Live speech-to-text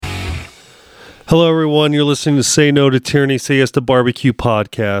Hello, everyone. You're listening to Say No to Tyranny, Say Yes to Barbecue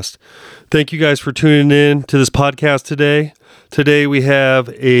podcast. Thank you guys for tuning in to this podcast today. Today we have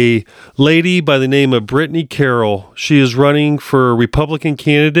a lady by the name of Brittany Carroll. She is running for Republican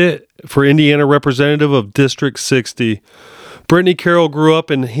candidate for Indiana representative of District 60. Brittany Carroll grew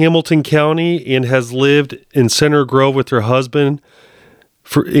up in Hamilton County and has lived in Center Grove with her husband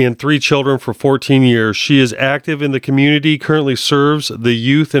and 3 children for 14 years. She is active in the community, currently serves the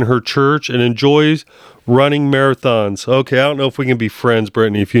youth in her church, and enjoys running marathons. Okay, I don't know if we can be friends,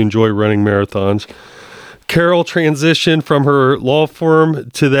 Brittany, if you enjoy running marathons. Carroll transitioned from her law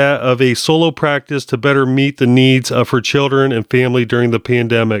firm to that of a solo practice to better meet the needs of her children and family during the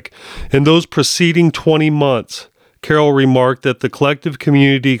pandemic. In those preceding 20 months, Carroll remarked that the collective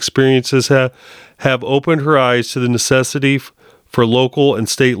community experiences have opened her eyes to the necessity for local and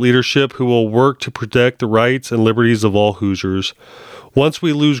state leadership who will work to protect the rights and liberties of all Hoosiers. Once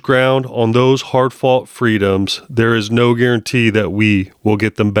we lose ground on those hard-fought freedoms, there is no guarantee that we will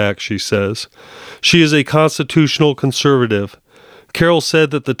get them back, she says. She is a constitutional conservative. Carroll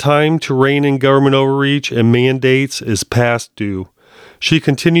said that the time to rein in government overreach and mandates is past due. She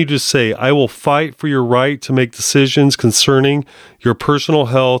continued to say, "I will fight for your right to make decisions concerning your personal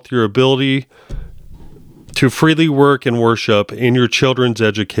health, your ability to freely work and worship, and your children's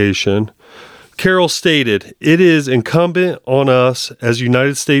education." Carroll stated, "It is incumbent on us as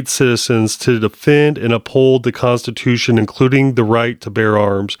United States citizens to defend and uphold the Constitution, including the right to bear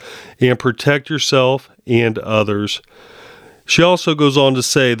arms, and protect yourself and others." She also goes on to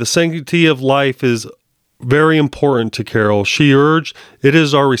say, the sanctity of life is very important to Carroll. She urged, "It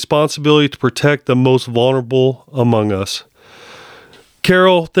is our responsibility to protect the most vulnerable among us."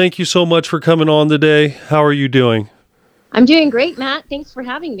 Carroll, thank you so much for coming on today. How are you doing? I'm doing great, Matt. Thanks for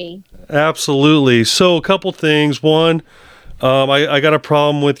having me. Absolutely. So a couple things. One, I got a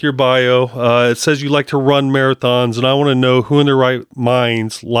problem with your bio. It says you like to run marathons, and I want to know who in their right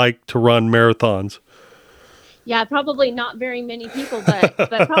minds like to run marathons. Yeah, probably not very many people, but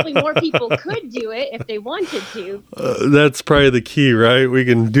probably more people could do it if they wanted to. That's probably the key, right? We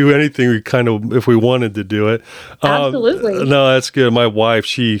can do anything if we wanted to do it. Absolutely. No, that's good. My wife,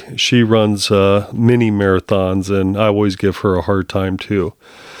 she runs mini marathons, and I always give her a hard time too.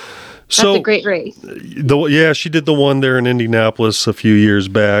 That's a great race. She did the one there in Indianapolis a few years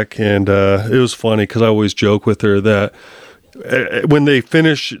back, and it was funny because I always joke with her that when they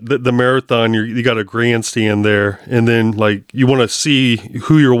finish the marathon, you got a grandstand there, and then like you want to see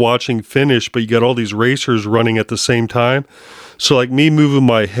who you're watching finish, but you got all these racers running at the same time. So like me moving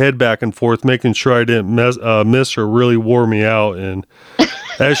my head back and forth, making sure I didn't miss her, really wore me out. And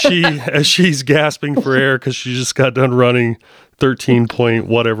as she's gasping for air because she just got done running 13 point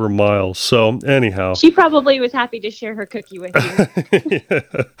whatever miles. So anyhow, she probably was happy to share her cookie with you.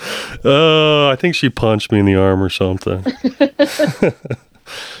 Yeah. I think she punched me in the arm or something.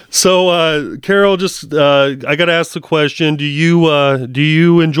 So Carroll, just I got to ask the question: Do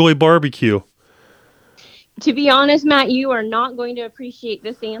you enjoy barbecue? To be honest, Matt, you are not going to appreciate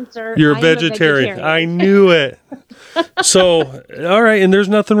this answer. You're a vegetarian. I knew it. So all right, and there's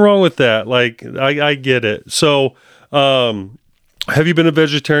nothing wrong with that. Like I get it. So. Have you been a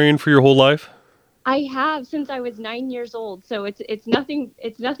vegetarian for your whole life? I have since I was 9 years old. So it's nothing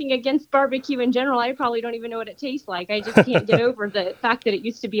against barbecue in general. I probably don't even know what it tastes like. I just can't get over the fact that it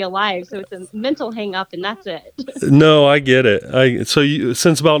used to be alive. So it's a mental hang up, and that's it. No, I get it.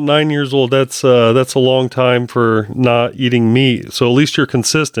 Since about 9 years old, that's a long time for not eating meat. So at least you're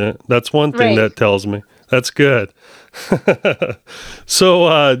consistent. That's one thing that tells me. That's good.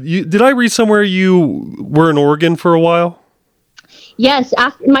 So did I read somewhere you were in Oregon for a while? Yes,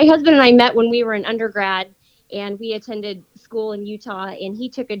 my husband and I met when we were in undergrad, and we attended school in Utah, and he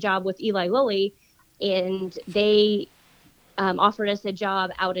took a job with Eli Lilly, and they offered us a job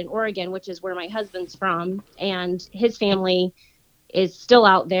out in Oregon, which is where my husband's from, and his family is still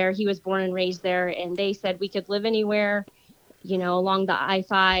out there. He was born and raised there, and they said we could live anywhere, along the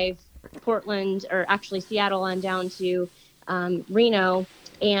I-5, Portland, or actually Seattle on down to Reno.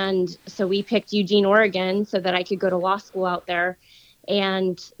 And so we picked Eugene, Oregon, so that I could go to law school out there.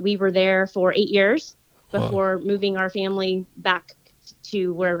 And we were there for 8 years before moving our family back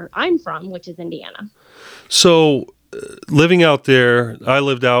to where I'm from, which is Indiana. So living out there, I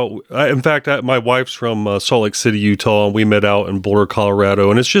lived out, in fact, my wife's from Salt Lake City, Utah, and we met out in Boulder,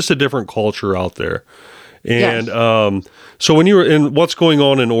 Colorado, and it's just a different culture out there. And yes. So when you were in, what's going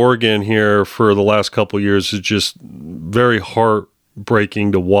on in Oregon here for the last couple of years is just very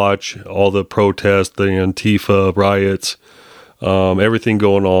heartbreaking to watch all the protests, the Antifa riots, everything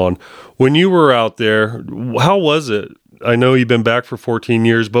going on. When you were out there, how was it I know you've been back for 14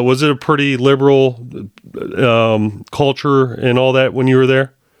 years, but was it a pretty liberal culture and all that when you were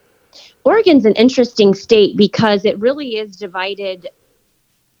there? Oregon's an interesting state because it really is divided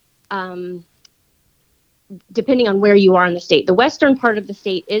depending on where you are in the state. The western part of the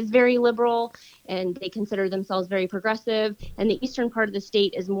state is very liberal and they consider themselves very progressive, and the eastern part of the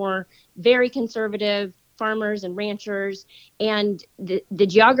state is more very conservative, farmers and ranchers, and the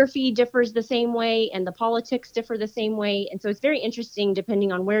geography differs the same way and the politics differ the same way. And so it's very interesting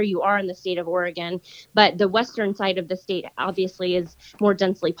depending on where you are in the state of Oregon. But the western side of the state obviously is more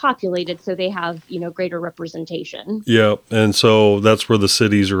densely populated, so they have, greater representation. Yeah, and so that's where the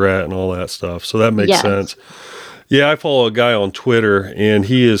cities are at and all that stuff. So that makes Yes. sense. Yeah, I follow a guy on Twitter, and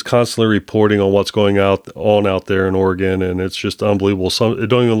he is constantly reporting on what's going on out there in Oregon, and it's just unbelievable. It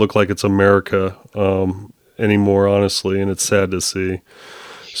don't even look like it's America anymore, honestly, and it's sad to see.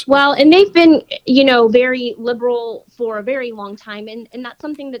 Well, and they've been, very liberal for a very long time, and that's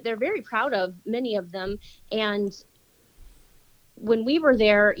something that they're very proud of, many of them. And when we were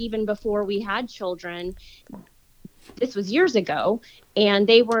there, even before we had children, this was years ago, and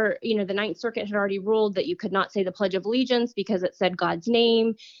they were, the Ninth Circuit had already ruled that you could not say the Pledge of Allegiance because it said God's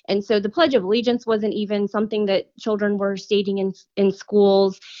name. And so the Pledge of Allegiance wasn't even something that children were stating in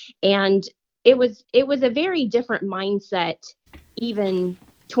schools. And it was a very different mindset even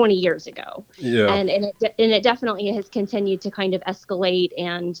 20 years ago. Yeah. And it definitely has continued to kind of escalate.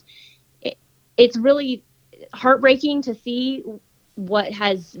 And it's really heartbreaking to see what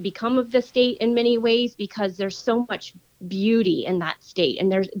has become of the state in many ways, because there's so much beauty in that state,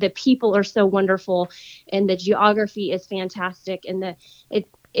 and the people are so wonderful, and the geography is fantastic, and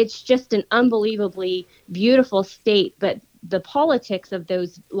it's just an unbelievably beautiful state. But the politics of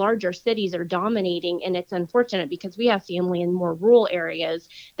those larger cities are dominating, and it's unfortunate because we have family in more rural areas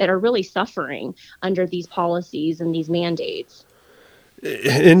that are really suffering under these policies and these mandates.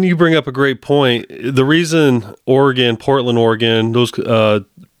 And you bring up a great point. The reason Oregon, Portland, Oregon, those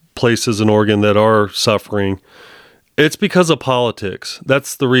places in Oregon that are suffering, it's because of politics.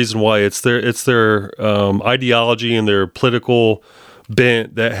 That's the reason why. It's their ideology and their political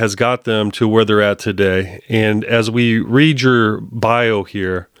bent that has got them to where they're at today. And as we read your bio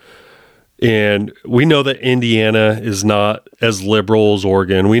here, and we know that Indiana is not as liberal as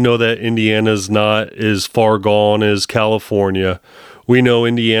Oregon. We know that Indiana is not as far gone as California. We know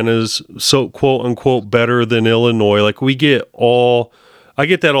Indiana's so quote unquote better than Illinois. Like I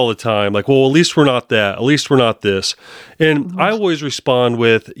get that all the time. Like, well, at least we're not that. At least we're not this. And I always respond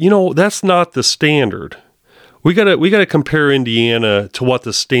with, that's not the standard. We gotta compare Indiana to what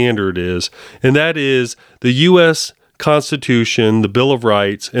the standard is, and that is the U.S. Constitution, the Bill of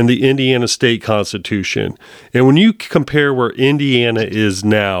Rights, and the Indiana State Constitution. And when you compare where Indiana is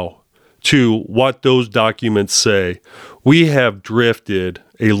now to what those documents say, we have drifted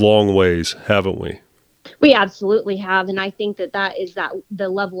a long ways, haven't we? We absolutely have, and I think that is the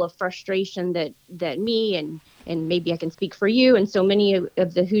level of frustration that me and maybe I can speak for you and so many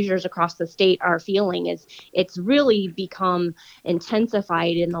of the Hoosiers across the state are feeling. Is it's really become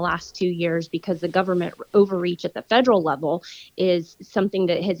intensified in the last 2 years because the government overreach at the federal level is something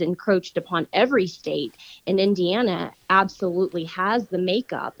that has encroached upon every state, and Indiana absolutely has the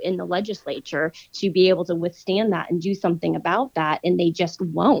makeup in the legislature to be able to withstand that and do something about that, and they just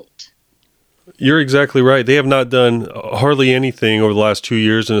won't. You're exactly right. They have not done hardly anything over the last 2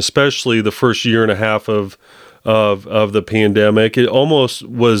 years, and especially the first year and a half of the pandemic. It almost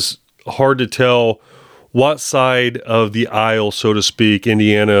was hard to tell what side of the aisle, so to speak,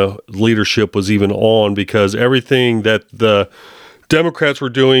 Indiana leadership was even on, because everything that the Democrats were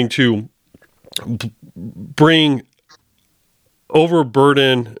doing to bring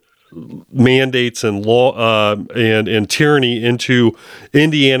overburden mandates and law and tyranny into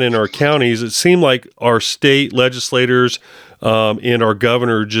Indiana and our counties, it seemed like our state legislators and our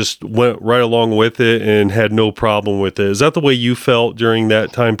governor just went right along with it and had no problem with it. Is that the way you felt during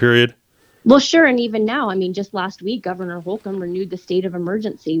that time period? Well, sure. And even now, I mean, just last week, Governor Holcomb renewed the state of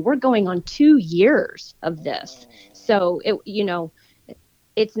emergency. We're going on 2 years of this. So,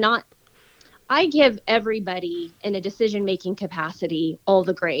 it's not. I give everybody in a decision-making capacity all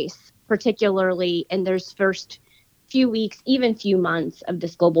the grace, particularly in their first few weeks, even few months of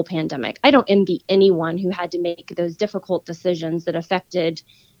this global pandemic. I don't envy anyone who had to make those difficult decisions that affected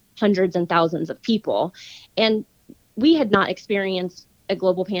hundreds and thousands of people. And we had not experienced a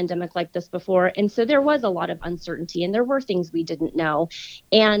global pandemic like this before. And so there was a lot of uncertainty and there were things we didn't know.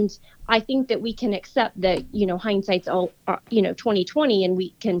 And I think that we can accept that, hindsight's all, 2020, and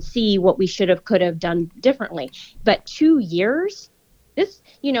we can see what we could have done differently. But 2 years, this,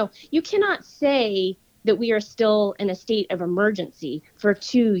 you cannot say that we are still in a state of emergency for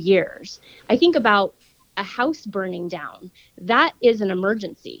 2 years. I think about a house burning down. That is an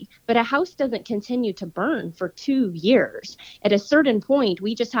emergency, but a house doesn't continue to burn for 2 years. At a certain point,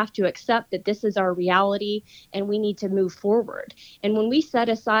 we just have to accept that this is our reality and we need to move forward. And when we set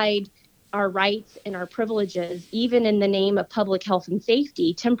aside our rights and our privileges, even in the name of public health and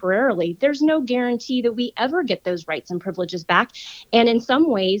safety, temporarily, there's no guarantee that we ever get those rights and privileges back. And in some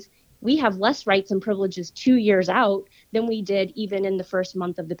ways, we have less rights and privileges 2 years out than we did even in the first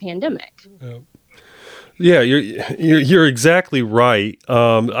month of the pandemic. Yeah, you're exactly right.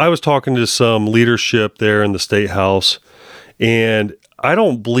 I was talking to some leadership there in the State House, and I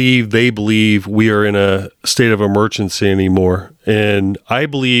don't believe they believe we are in a state of emergency anymore. And I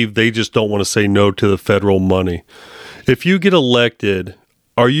believe they just don't want to say no to the federal money. If you get elected,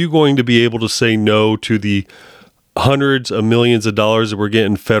 are you going to be able to say no to the hundreds of millions of dollars that we're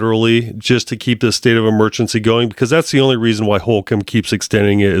getting federally just to keep this state of emergency going? Because that's the only reason why Holcomb keeps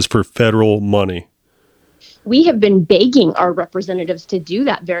extending it, is for federal money. We have been begging our representatives to do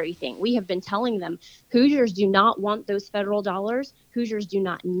that very thing. We have been telling them Hoosiers do not want those federal dollars. Hoosiers do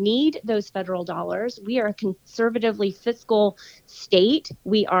not need those federal dollars. We are a conservatively fiscal state.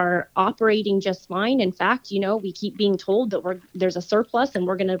 We are operating just fine. In fact, we keep being told that there's a surplus and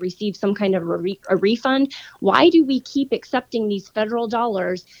we're going to receive some kind of a refund. Why do we keep accepting these federal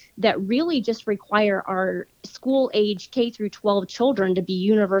dollars that really just require our school age K through 12 children to be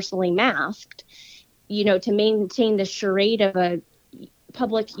universally masked? To maintain the charade of a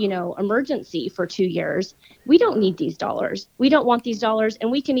public, emergency for 2 years. We don't need these dollars. We don't want these dollars.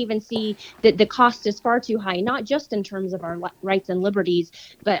 And we can even see that the cost is far too high, not just in terms of our rights and liberties,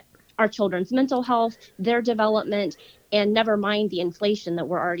 but our children's mental health, their development, and never mind the inflation that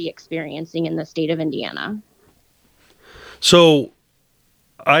we're already experiencing in the state of Indiana. So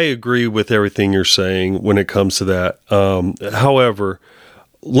I agree with everything you're saying when it comes to that. However,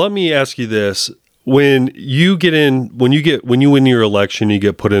 let me ask you this. When you win your election, you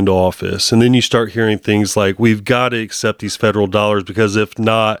get put into office, and then you start hearing things like, we've got to accept these federal dollars because if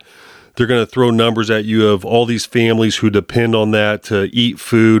not, they're going to throw numbers at you of all these families who depend on that to eat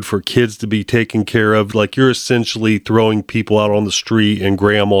food, for kids to be taken care of. Like, you're essentially throwing people out on the street and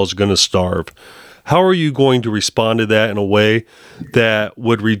grandma's going to starve. How are you going to respond to that in a way that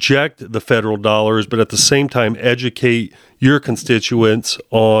would reject the federal dollars, but at the same time educate your constituents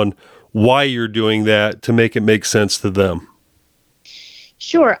on why you're doing that to make it make sense to them?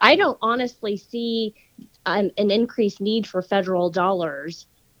 Sure. I don't honestly see an increased need for federal dollars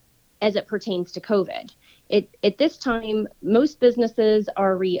as it pertains to COVID. At this time, most businesses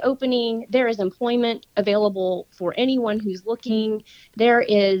are reopening. There is employment available for anyone who's looking. There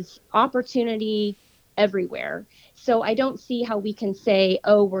is opportunity everywhere. So I don't see how we can say,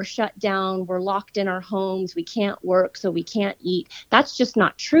 oh, we're shut down, we're locked in our homes, we can't work, so we can't eat. That's just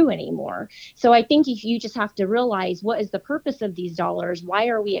not true anymore. So I think if you just have to realize, what is the purpose of these dollars? Why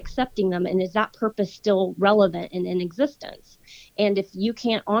are we accepting them? And is that purpose still relevant and in existence? And if you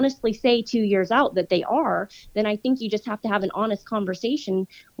can't honestly say 2 years out that they are, then I think you just have to have an honest conversation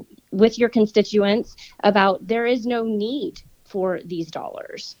with your constituents about there is no need for these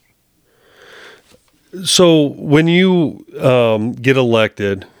dollars. So when you get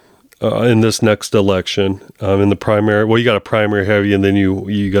elected in this next election, in the primary, well, you got a primary, have you, and then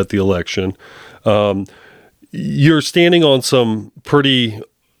you got the election. You're standing on some pretty,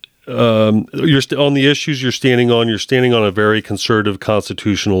 on the issues you're standing on a very conservative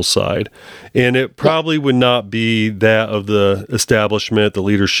constitutional side. And it probably would not be that of the establishment, the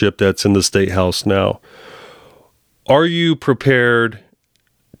leadership that's in the State House now. Are you prepared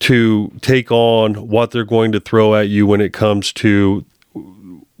to take on what they're going to throw at you when it comes to,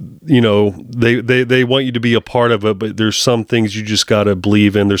 they want you to be a part of it, but there's some things you just got to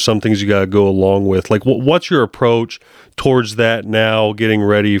believe in. There's some things you got to go along with. Like, what's your approach towards that now, getting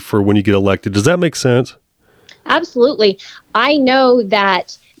ready for when you get elected? Does that make sense? Absolutely. I know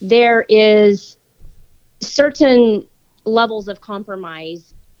that there is certain levels of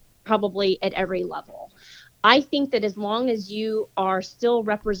compromise probably at every level. I think that as long as you are still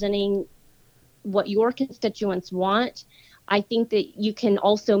representing what your constituents want, I think that you can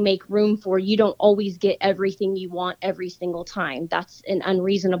also make room for, you don't always get everything you want every single time. That's an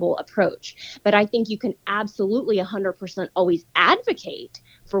unreasonable approach. But I think you can absolutely 100% always advocate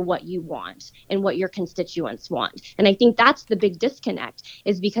for what you want and what your constituents want. And I think that's the big disconnect,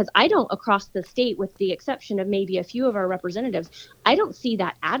 is because I don't, across the state, with the exception of maybe a few of our representatives, I don't see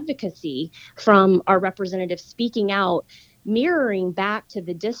that advocacy from our representatives speaking out, mirroring back to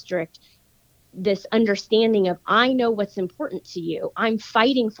the district this understanding of, I know what's important to you. I'm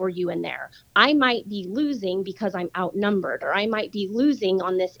fighting for you in there. I might be losing because I'm outnumbered, or I might be losing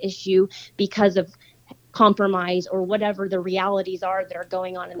on this issue because of compromise or whatever the realities are that are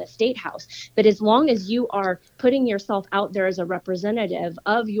going on in the state house. But as long as you are putting yourself out there as a representative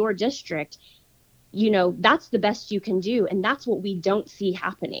of your district, that's the best you can do. And that's what we don't see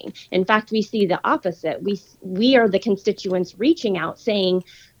happening. In fact, we see the opposite. We are the constituents reaching out saying,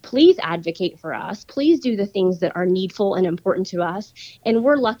 please advocate for us. Please do the things that are needful and important to us. And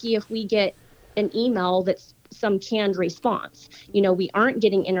we're lucky if we get an email that's some canned response. We aren't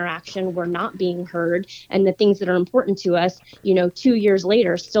getting interaction. We're not being heard. And the things that are important to us, 2 years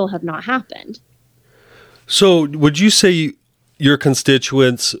later still have not happened. So would you say your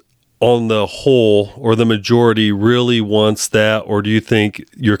constituents on the whole, or the majority, really wants that? Or do you think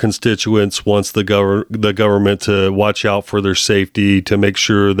your constituents wants the government to watch out for their safety, to make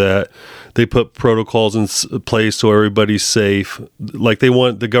sure that they put protocols in place so everybody's safe? Like, they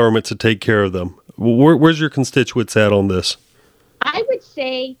want the government to take care of them. Where's your constituents at on this? I would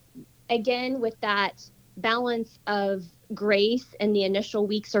say, again, with that balance of grace in the initial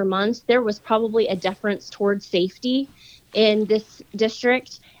weeks or months, there was probably a deference towards safety in this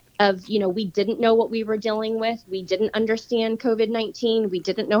district. We didn't know what we were dealing with. We didn't understand COVID-19. We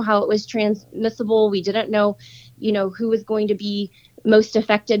didn't know how it was transmissible. We didn't know, who was going to be most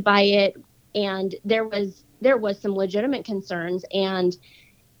affected by it. And there was some legitimate concerns. And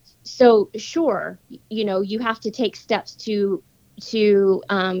so, sure, you have to take steps to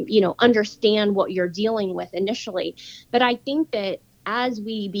understand what you're dealing with initially. But I think that as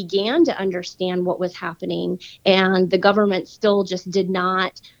we began to understand what was happening, and the government still just did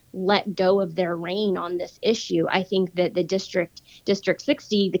not let go of their reign on this issue, I think that the District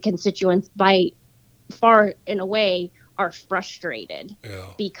 60, the constituents by far in a way are frustrated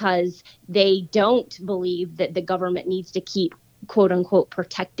because they don't believe that the government needs to keep, quote unquote,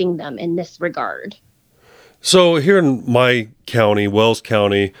 protecting them in this regard. So here in my county, Wells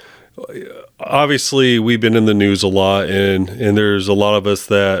County, obviously we've been in the news a lot, and there's a lot of us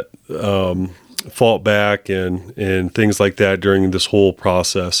that fought back and things like that during this whole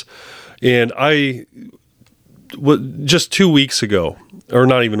process. And just 2 weeks ago, or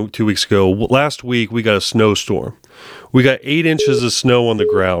not even 2 weeks ago, last week we got a snowstorm. We got 8 inches of snow on the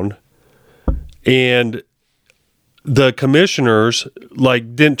ground, and the commissioners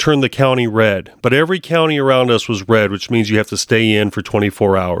didn't turn the county red, but every county around us was red, which means you have to stay in for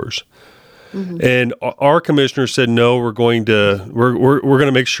 24 hours. Mm-hmm. And our commissioner said, no, we're going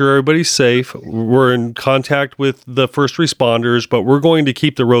to make sure everybody's safe. We're in contact with the first responders, but we're going to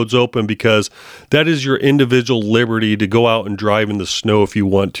keep the roads open because that is your individual liberty to go out and drive in the snow if you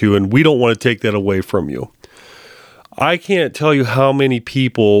want to, and we don't want to take that away from you. I can't tell you how many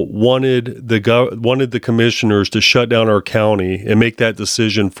people wanted the commissioners to shut down our county and make that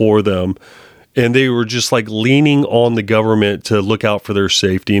decision for them. And they were just leaning on the government to look out for their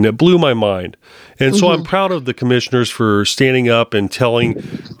safety. And it blew my mind. And so I'm proud of the commissioners for standing up and telling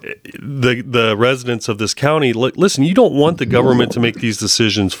the residents of this county, listen, you don't want the government to make these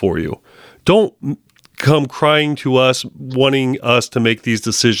decisions for you. Don't come crying to us, wanting us to make these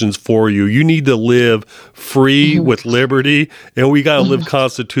decisions for you. You need to live free with liberty, and we got to live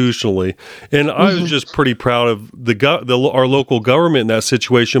constitutionally. And I was just pretty proud of our local government in that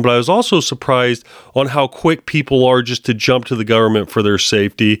situation, but I was also surprised on how quick people are just to jump to the government for their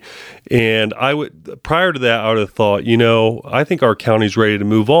safety. And prior to that, I would have thought, I think our county's ready to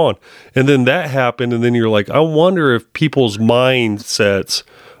move on. And then that happened, and then you're like, I wonder if people's mindsets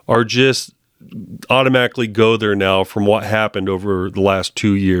are just automatically go there now from what happened over the last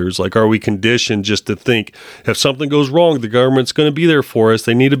 2 years. Are we conditioned just to think if something goes wrong, the government's going to be there for us?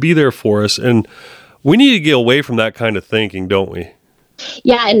 They need to be there for us. And we need to get away from that kind of thinking, don't we?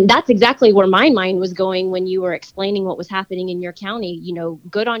 Yeah, and that's exactly where my mind was going when you were explaining what was happening in your county.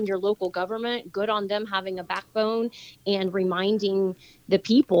 Good on your local government, good on them having a backbone and reminding the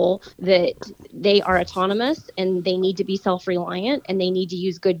people that they are autonomous and they need to be self-reliant and they need to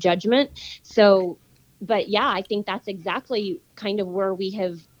use good judgment. So, but yeah, I think that's exactly kind of where we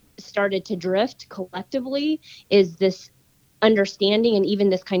have started to drift collectively, is this understanding and even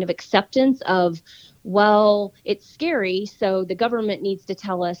this kind of acceptance of, well, it's scary, so the government needs to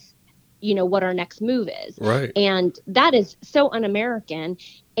tell us, what our next move is. Right. And that is so un-American.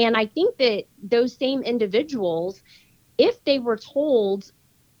 And I think that those same individuals, if they were told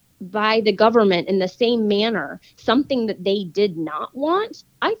by the government in the same manner something that they did not want,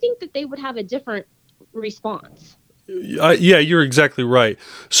 I think that they would have a different response. Yeah, you're exactly right.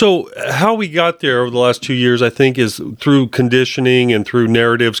 So, how we got there over the last 2 years, I think, is through conditioning and through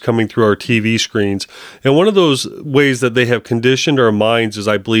narratives coming through our TV screens. And one of those ways that they have conditioned our minds is,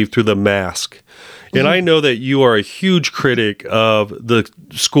 I believe, through the mask. And I know that you are a huge critic of the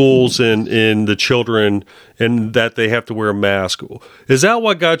schools and the children and that they have to wear a mask. Is that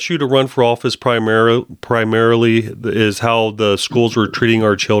what got you to run for office primarily is how the schools were treating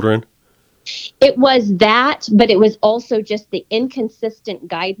our children? It was that, but it was also just the inconsistent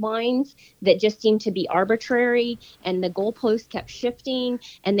guidelines that just seemed to be arbitrary, and the goalposts kept shifting,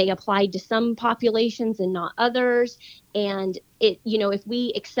 and they applied to some populations and not others. And if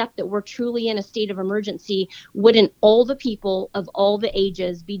we accept that we're truly in a state of emergency, wouldn't all the people of all the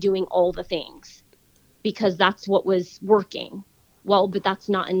ages be doing all the things? Because that's what was working. Well, but that's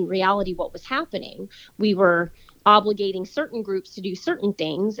not in reality what was happening. We were obligating certain groups to do certain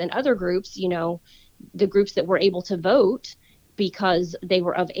things, and other groups, the groups that were able to vote because they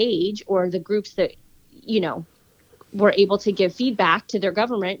were of age, or the groups that, were able to give feedback to their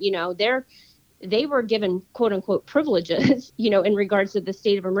government, they were given quote unquote privileges, in regards to the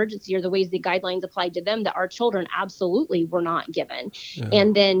state of emergency or the ways the guidelines applied to them that our children absolutely were not given. Yeah.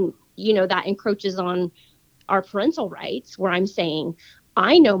 And then, that encroaches on our parental rights, where I'm saying,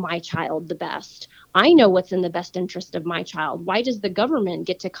 I know my child the best. I know what's in the best interest of my child. Why does the government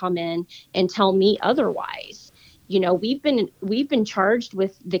get to come in and tell me otherwise? We've been charged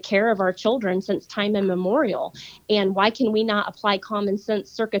with the care of our children since time immemorial. And why can we not apply common sense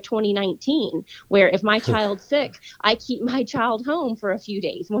circa 2019, where if my child's sick, I keep my child home for a few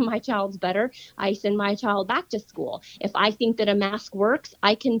days. When my child's better, I send my child back to school. If I think that a mask works,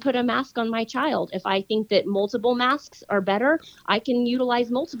 I can put a mask on my child. If I think that multiple masks are better, I can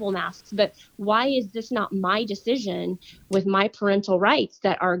utilize multiple masks. But why is this not my decision with my parental rights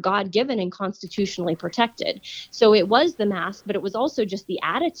that are God-given and constitutionally protected? So it was the mask, but it was also just the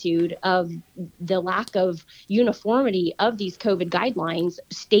attitude of the lack of uniformity of these COVID guidelines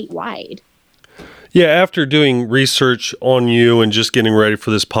statewide. Yeah, after doing research on you and just getting ready for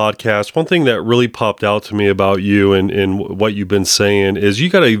this podcast, one thing that really popped out to me about you and what you've been saying is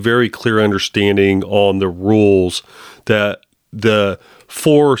you got a very clear understanding on the rules that the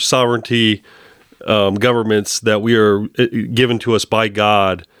four sovereignty governments that we are given to us by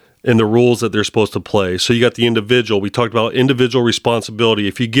God and the rules that they're supposed to play. So you got the individual. We talked about individual responsibility.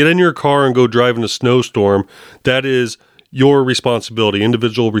 If you get in your car and go drive in a snowstorm, that is your responsibility.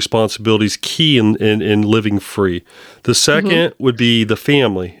 Individual responsibility is key in living free. The second would be the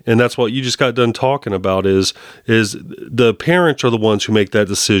family. And that's what you just got done talking about is the parents are the ones who make that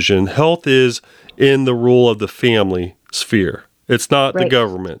decision. Health is in the rule of the family sphere. It's not the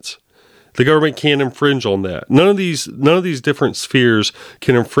government's. The government can't infringe on that. None of these different spheres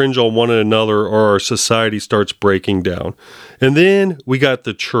can infringe on one another, or our society starts breaking down. And then we got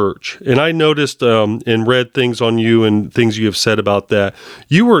the church. And I noticed and read things on you and things you have said about that.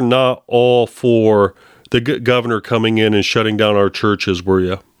 You were not all for the governor coming in and shutting down our churches, were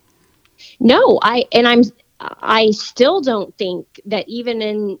you? No, I still don't think that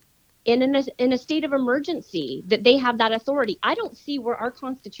even in a state of emergency that they have that authority. I don't see where our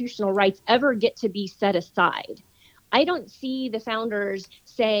constitutional rights ever get to be set aside. I don't see the founders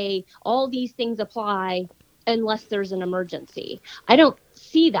say all these things apply unless there's an emergency. I don't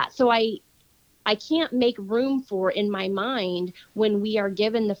see that. So I can't make room for in my mind when we are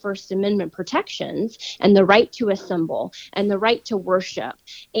given the First Amendment protections and the right to assemble and the right to worship.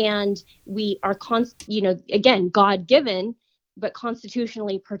 And we are, again, God-given, but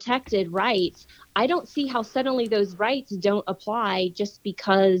constitutionally protected rights. I don't see how suddenly those rights don't apply just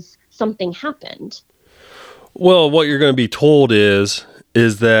because something happened. Well, what you're going to be told is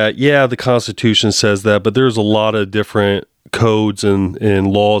that, yeah, the Constitution says that, but there's a lot of different codes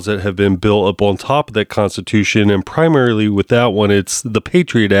and laws that have been built up on top of that Constitution. And primarily with that one, it's the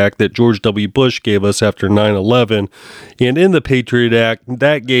Patriot Act that George W. Bush gave us after 9/11. And in the Patriot Act,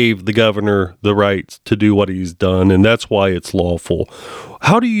 that gave the governor the right to do what he's done. And that's why it's lawful.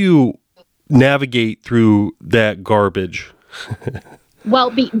 How do you navigate through that garbage?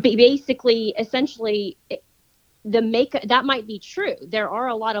 Well, basically, essentially, that might be true. There are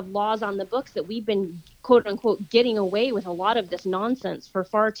a lot of laws on the books that we've been quote unquote getting away with a lot of this nonsense for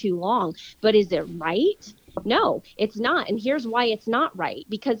far too long. But is it right? No, it's not. And here's why it's not right.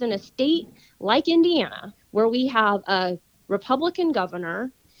 Because in a state like Indiana, where we have a Republican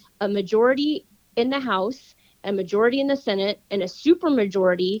governor, a majority in the House, a majority in the Senate, and a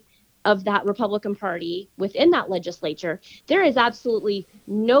supermajority of that Republican Party within that legislature, there is absolutely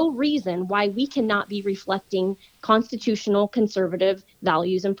no reason why we cannot be reflecting constitutional conservative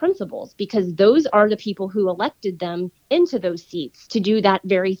values and principles, because those are the people who elected them into those seats to do that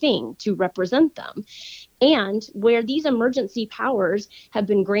very thing, to represent them. And where these emergency powers have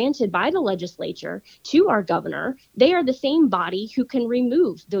been granted by the legislature to our governor, they are the same body who can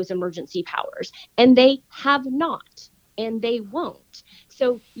remove those emergency powers. And they have not, and they won't.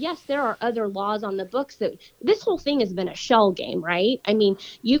 So, yes, there are other laws on the books that this whole thing has been a shell game, right? I mean,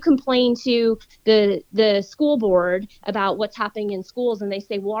 you complain to the school board about what's happening in schools, and they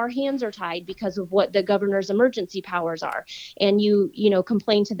say, well, our hands are tied because of what the governor's emergency powers are. And you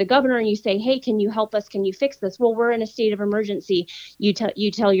complain to the governor and you say, hey, can you help us? Can you fix this? Well, we're in a state of emergency. You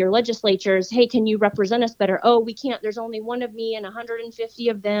tell your legislatures, hey, can you represent us better? Oh, we can't. There's only one of me and 150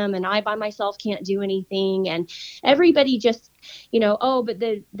 of them, and I by myself can't do anything. And everybody just, oh, but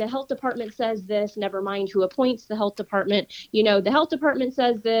the health department says this, never mind who appoints the health department. The health department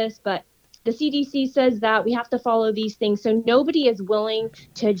says this, but the CDC says that. We have to follow these things. So nobody is willing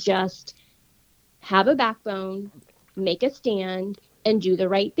to just have a backbone, make a stand, and do the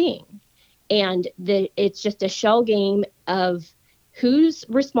right thing. And it's just a shell game of who's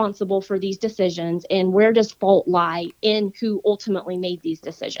responsible for these decisions and where does fault lie in who ultimately made these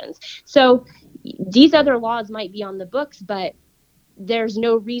decisions. So these other laws might be on the books, but there's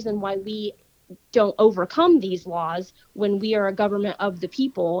no reason why we don't overcome these laws when we are a government of the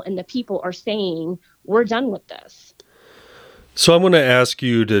people and the people are saying we're done with this. So I'm going to ask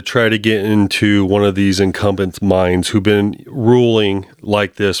you to try to get into one of these incumbents' minds who've been ruling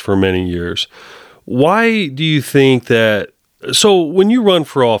like this for many years. Why do you think that? So when you run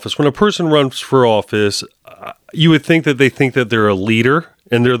for office, when a person runs for office, you would think that they think that they're a leader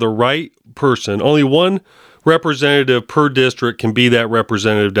and they're the right person. Only one representative per district can be that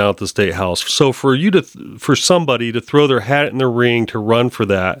representative down at the state house. So for somebody to throw their hat in the ring to run for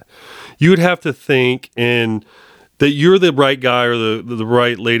that, you would have to think that you're the right guy or the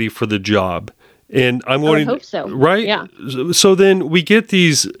right lady for the job. And I'm going I hope so. Right? Yeah. So then we get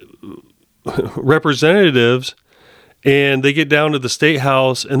these representatives and they get down to the state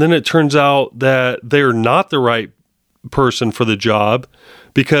house, and then it turns out that they're not the right person for the job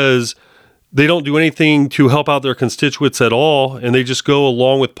because they don't do anything to help out their constituents at all, and they just go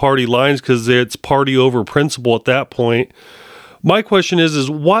along with party lines because it's party over principle at that point. My question is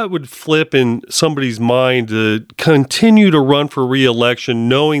what would flip in somebody's mind to continue to run for re-election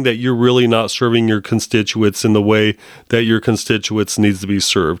knowing that you're really not serving your constituents in the way that your constituents needs to be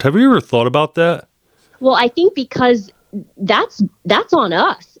served? Have you ever thought about that? Well, I think because that's on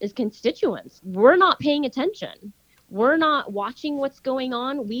us as constituents. We're not paying attention. We're not watching what's going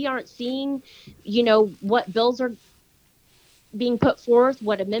on. We aren't seeing, what bills are being put forth,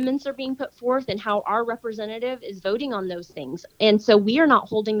 what amendments are being put forth, and how our representative is voting on those things. And so we are not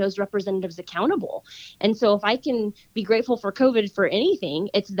holding those representatives accountable. And so if I can be grateful for COVID for anything,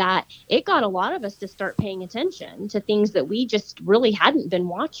 it's that it got a lot of us to start paying attention to things that we just really hadn't been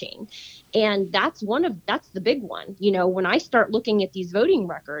watching. And that's the big one. When I start looking at these voting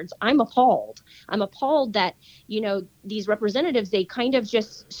records, I'm appalled. I'm appalled that, these representatives, they kind of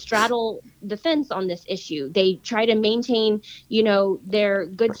just straddle the fence on this issue. They try to maintain, their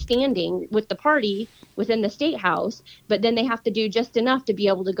good standing with the party within the state house, but then they have to do just enough to be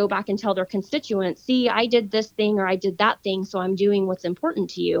able to go back and tell their constituents, see, I did this thing or I did that thing, so I'm doing what's important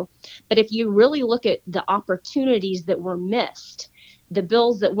to you. But if you really look at the opportunities that were missed, the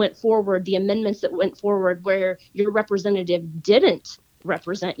bills that went forward, the amendments that went forward where your representative didn't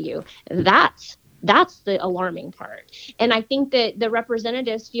represent you, that's the alarming part. And I think that the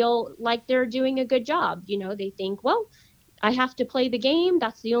representatives feel like they're doing a good job. They think, well, I have to play the game.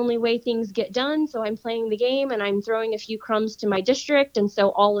 That's the only way things get done. So I'm playing the game and I'm throwing a few crumbs to my district. And so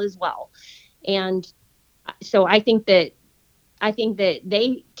all is well. And so I think that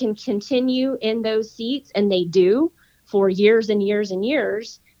they can continue in those seats, and they do for years and years and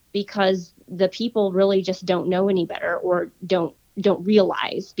years, because the people really just don't know any better or don't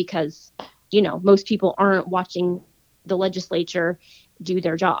realize, because, most people aren't watching the legislature do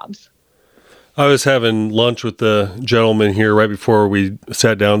their jobs. I was having lunch with the gentleman here right before we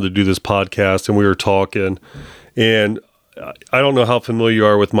sat down to do this podcast, and we were talking, and I don't know how familiar you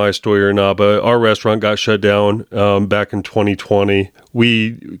are with my story or not, but our restaurant got shut down back in 2020.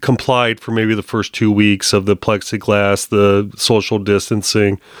 We complied for maybe the first 2 weeks of the plexiglass, the social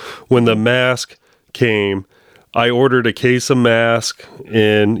distancing. When the mask came, I ordered a case of mask,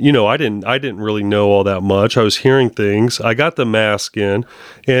 and I didn't really know all that much. I was hearing things. I got the mask in,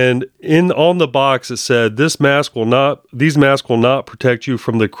 and on the box it said these masks will not protect you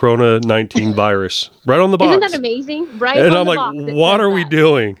from the Corona-19 virus. Right on the box. Isn't that amazing? Right. And I'm like, what are we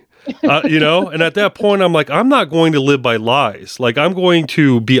doing? And at that point, I'm like, I'm not going to live by lies. Like, I'm going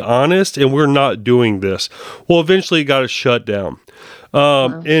to be honest, and we're not doing this. Well, eventually it got shut down.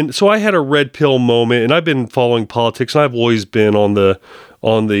 Wow. And so I had a red pill moment, and I've been following politics, and I've always been on the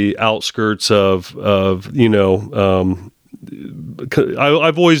outskirts of I've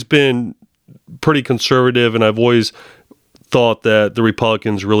always been pretty conservative, and I've always thought that the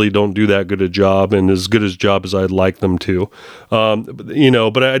Republicans really don't do that good a job, and as good a job as I'd like them to,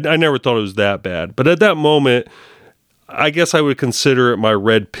 but I never thought it was that bad. But at that moment, I guess I would consider it my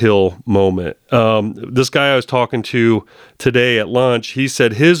red pill moment. This guy I was talking to today at lunch, he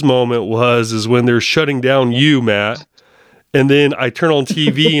said his moment is when they're shutting down you, Matt. And then I turn on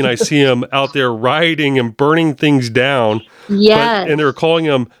TV and I see him out there rioting and burning things down. Yes. And they're calling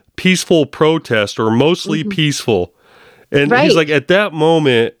them peaceful protest or mostly peaceful. And he's like, at that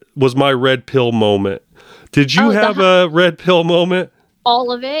moment was my red pill moment. Did you have a red pill moment?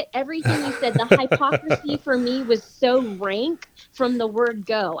 All of it, everything you said. The hypocrisy for me was so rank from the word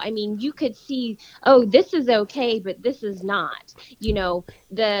go. I mean, you could see, oh, this is okay, but this is not. Of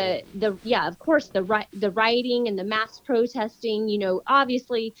course, the rioting and the mass protesting.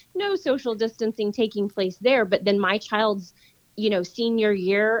 Obviously, no social distancing taking place there. But then my child's, senior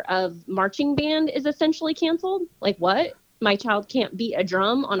year of marching band is essentially canceled. Like what? My child can't beat a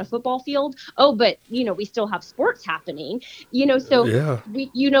drum on a football field. Oh, but we still have sports happening. So yeah.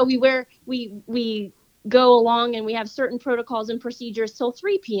 we go along and we have certain protocols and procedures till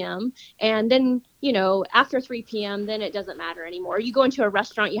 3 p.m. And then, after 3 p.m., then it doesn't matter anymore. You go into a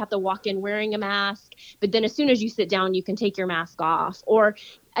restaurant, you have to walk in wearing a mask, but then as soon as you sit down, you can take your mask off. Or,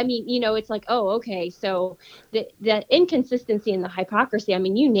 it's like, oh, okay. So the inconsistency and the hypocrisy,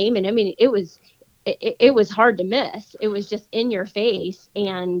 you name it. It was hard to miss. It was just in your face.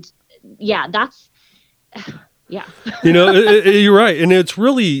 And yeah, yeah. You're right. And it's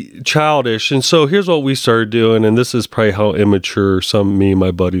really childish. And so here's what we started doing. And this is probably how immature me and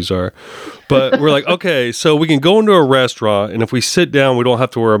my buddies are. But we're like, okay, so we can go into a restaurant. And if we sit down, we don't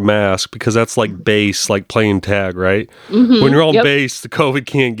have to wear a mask because that's like base, like playing tag, right? Mm-hmm. When you're on base, the COVID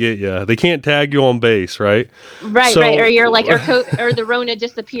can't get you. They can't tag you on base, right? Right. Or you're like, or the Rona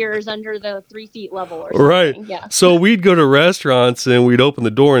disappears under the 3 feet level or something. Right. Yeah. So we'd go to restaurants and we'd open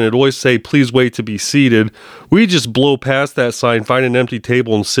the door and it'd always say, please wait to be seated. We just blow past that sign, find an empty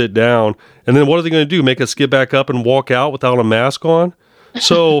table and sit down. And then what are they going to do? Make us get back up and walk out without a mask on?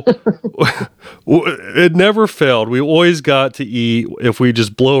 So it never failed. We always got to eat if we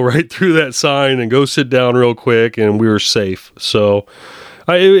just blow right through that sign and go sit down real quick, and we were safe. So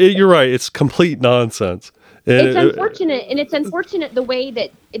you're right. It's complete nonsense. It's unfortunate, and it's unfortunate the way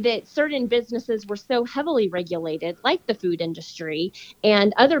that certain businesses were so heavily regulated, like the food industry,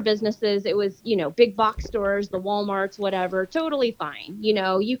 and other businesses, it was, big box stores, the Walmarts, whatever, totally fine.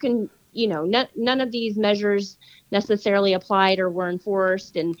 You can, none of these measures necessarily applied or were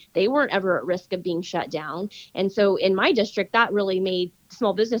enforced, and they weren't ever at risk of being shut down. And so in my district, that really made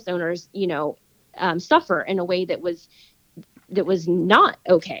small business owners, suffer in a way that was not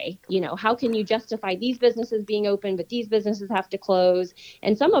okay. How can you justify these businesses being open, but these businesses have to close?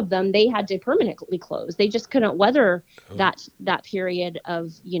 And some of them, they had to permanently close. They just couldn't weather that period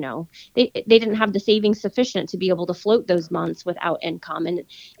of, they didn't have the savings sufficient to be able to float those months without income.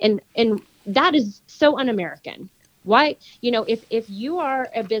 And that is so un-American. Why, if you are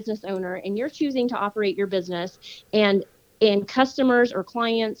a business owner and you're choosing to operate your business and customers or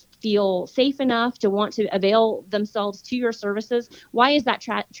clients feel safe enough to want to avail themselves to your services, why is that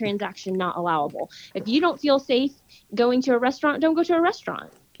transaction not allowable? If you don't feel safe going to a restaurant, don't go to a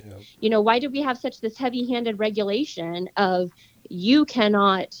restaurant. Yeah. Why do we have this heavy-handed regulation of you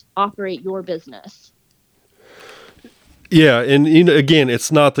cannot operate your business? Yeah, and again,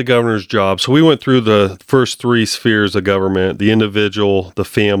 it's not the governor's job. So we went through the first 3 spheres of government: the individual, the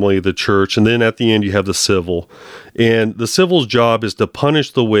family, the church, and then at the end you have the civil. And the civil's job is to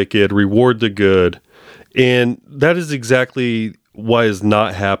punish the wicked, reward the good. And that is exactly why is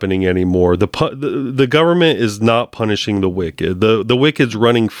not happening anymore. The government is not punishing the wicked. The wicked's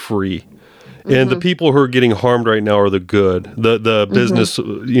running free. And the people who are getting harmed right now are the good, the business,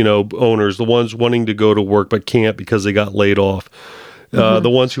 owners, the ones wanting to go to work but can't because they got laid off, the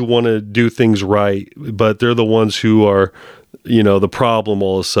ones who want to do things right, but they're the ones who are, the problem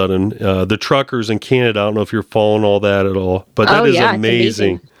all of a sudden. The truckers in Canada, I don't know if you're following all that at all, but that is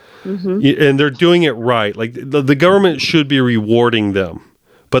amazing. And they're doing it right. Like the government should be rewarding them,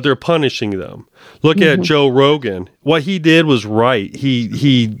 but they're punishing them. Look at Joe Rogan. What he did was right.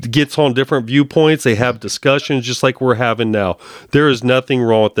 He gets on different viewpoints. They have discussions just like we're having now. There is nothing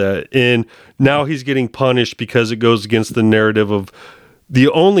wrong with that. And now he's getting punished because it goes against the narrative of the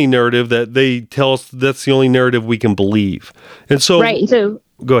only narrative that they tell us that's the only narrative we can believe. And so, right. So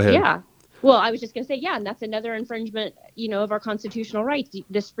go ahead. Yeah. Well, I was just going to say, yeah, and that's another infringement, of our constitutional rights,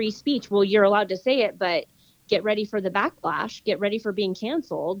 this free speech. Well, you're allowed to say it, but get ready for the backlash, get ready for being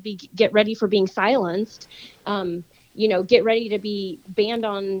canceled, get ready for being silenced, get ready to be banned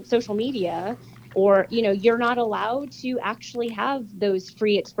on social media, or, you're not allowed to actually have those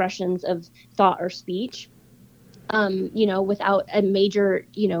free expressions of thought or speech, without a major,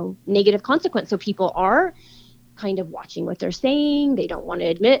 negative consequence. So people are kind of watching what they're saying. They don't want to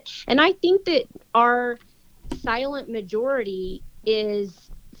admit. And I think that our silent majority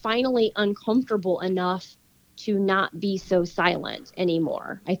is finally uncomfortable enough to not be so silent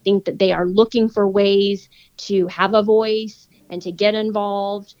anymore. I think that they are looking for ways to have a voice and to get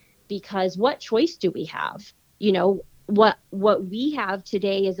involved, because what choice do we have? What we have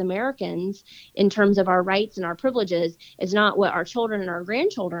today as Americans in terms of our rights and our privileges is not what our children and our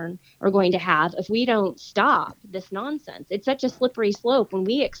grandchildren are going to have if we don't stop this nonsense. It's such a slippery slope when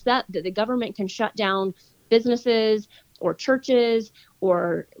we accept that the government can shut down businesses or churches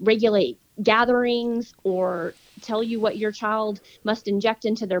or regulate gatherings or tell you what your child must inject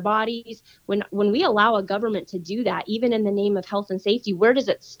into their bodies. When we allow a government to do that, even in the name of health and safety, where does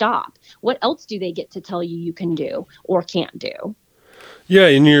it stop? What else do they get to tell you can do or can't do? Yeah,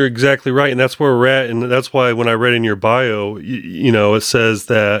 and you're exactly right. And that's where we're at. And that's why when I read in your bio, it says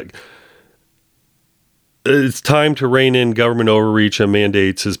that it's time to rein in government overreach and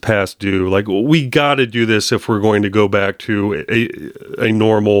mandates is past due. Like, we got to do this if we're going to go back to a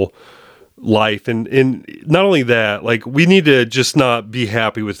normal life. And not only that, like, we need to just not be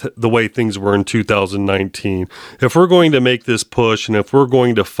happy with the way things were in 2019. If we're going to make this push, and if we're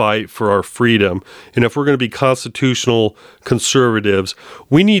going to fight for our freedom, and if we're going to be constitutional conservatives,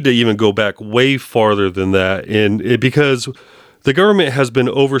 we need to even go back way farther than that. Because the government has been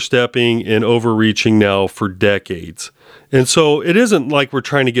overstepping and overreaching now for decades. And so it isn't like we're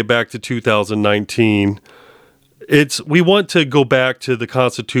trying to get back to 2019. We want to go back to the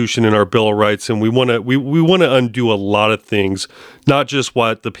Constitution and our Bill of Rights, and we want to undo a lot of things, not just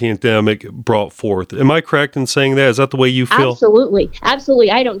what the pandemic brought forth. Am I correct in saying that? Is that the way you feel?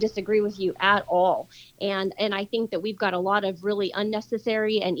 Absolutely. I don't disagree with you at all. And I think that we've got a lot of really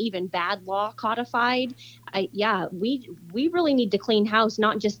unnecessary and even bad law codified. We really need to clean house,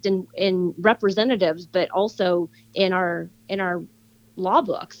 not just in representatives, but also in our law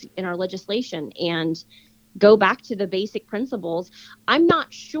books, in our legislation, and go back to the basic principles. I'm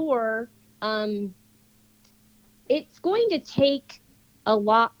not sure. It's going to take a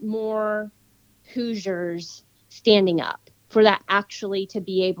lot more Hoosiers standing up for that actually to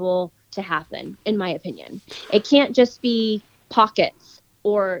be able to happen, in my opinion. It can't just be pockets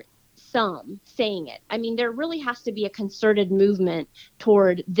or some saying it. I mean, there really has to be a concerted movement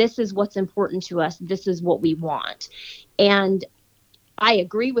toward, this is what's important to us, this is what we want. And I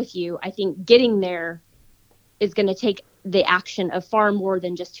agree with you. I think getting there is going to take the action of far more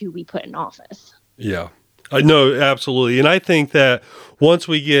than just who we put in office. Yeah. No, absolutely. And I think that once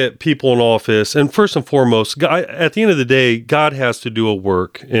we get people in office, and first and foremost, God, at the end of the day, God has to do a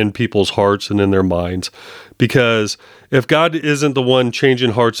work in people's hearts and in their minds. Because if God isn't the one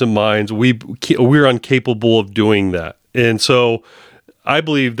changing hearts and minds, we're incapable of doing that. And so I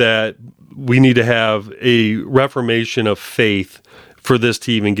believe that we need to have a reformation of faith for this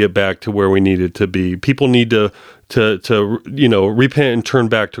to even get back to where we need it to be. People need to repent and turn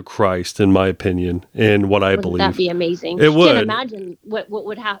back to Christ, in my opinion, and what I believe. Wouldn't that be amazing? It would. Can't imagine what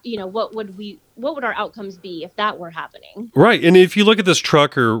would happen. What would our outcomes be if that were happening? Right. And if you look at this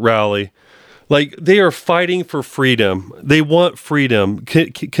trucker rally, like, they are fighting for freedom. They want freedom.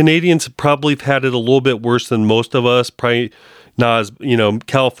 Canadians probably have had it a little bit worse than most of us. Probably not as,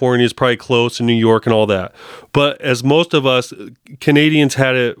 California is probably close, and New York and all that. But as most of us, Canadians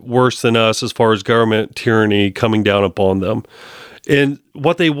had it worse than us as far as government tyranny coming down upon them. And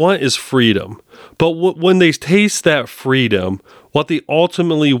what they want is freedom. But when they taste that freedom, what they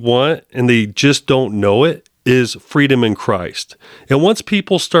ultimately want, and they just don't know it, is freedom in Christ. And once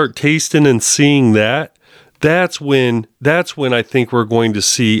people start tasting and seeing that, that's when I think we're going to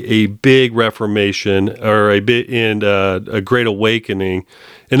see a big reformation or a great awakening.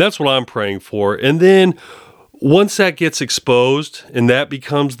 And that's what I'm praying for. And then once that gets exposed and that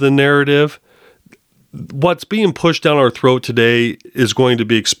becomes the narrative, what's being pushed down our throat today is going to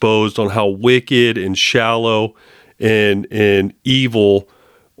be exposed on how wicked and shallow and evil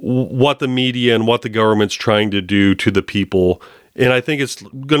what the media and what the government's trying to do to the people. And I think it's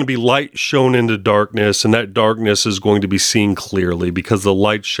going to be light shown into darkness, and that darkness is going to be seen clearly because the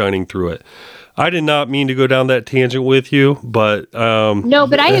light's shining through it. I did not mean to go down that tangent with you, but no,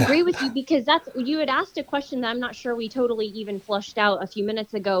 but I agree with you, because you had asked a question that I'm not sure we totally even flushed out a few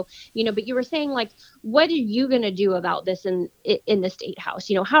minutes ago, but you were saying, like, what are you going to do about this in the State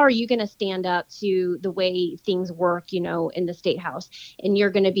House? How are you going to stand up to the way things work, in the State House? And you're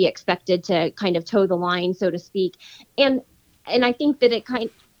going to be expected to kind of toe the line, so to speak. And I think that it kind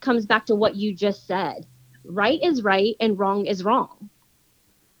of comes back to what you just said. Right is right and wrong is wrong.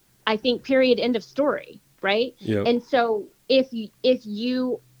 I think, period, end of story, right? Yep. And so if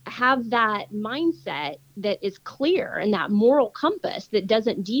you have that mindset that is clear and that moral compass that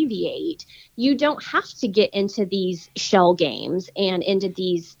doesn't deviate, you don't have to get into these shell games and into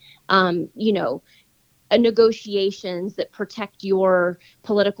these, negotiations that protect your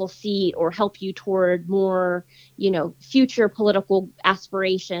political seat or help you toward more, future political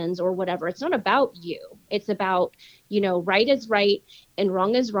aspirations or whatever. It's not about you. It's about, right is right and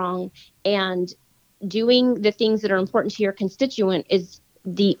wrong is wrong. And doing the things that are important to your constituent is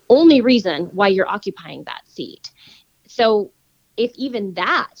the only reason why you're occupying that seat. So if even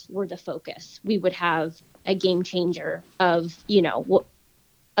that were the focus, we would have a game changer of what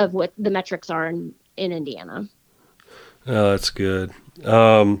the metrics are in Indiana. Oh, that's good.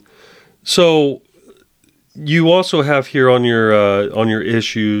 So you also have here on your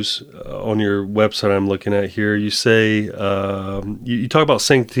issues on your website I'm looking at here, you say you talk about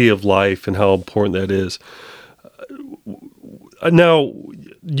sanctity of life and how important that is. Now,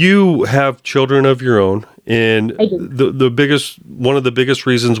 you have children of your own, and one of the biggest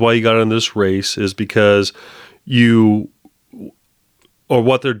reasons why you got in this race is because or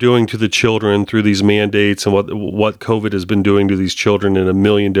what they're doing to the children through these mandates and what COVID has been doing to these children in a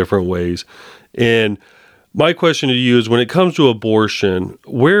million different ways. And my question to you is, when it comes to abortion,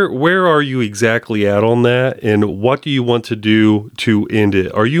 where are you exactly at on that, and what do you want to do to end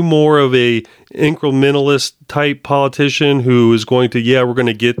it? Are you more of a incrementalist type politician who is going to, we're going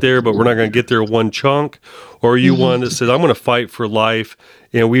to get there, but we're not going to get there one chunk? Or are you one that says, I'm going to fight for life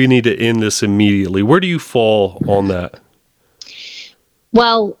and we need to end this immediately? Where do you fall on that?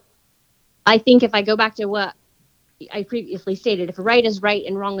 Well, I think if I go back to what I previously stated, if right is right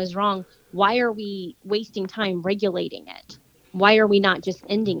and wrong is wrong, why are we wasting time regulating it? Why are we not just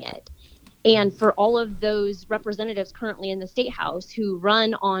ending it? And for all of those representatives currently in the State House who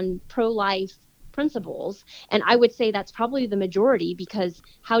run on pro-life principles, and I would say that's probably the majority, because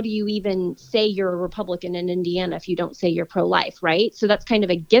how do you even say you're a Republican in Indiana if you don't say you're pro-life, right? So that's kind of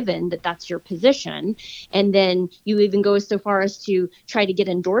a given that that's your position. And then you even go so far as to try to get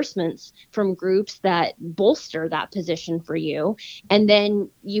endorsements from groups that bolster that position for you. And then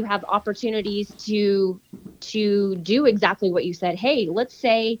you have opportunities to do exactly what you said. Hey, let's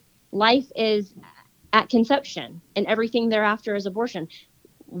say life is at conception and everything thereafter is abortion.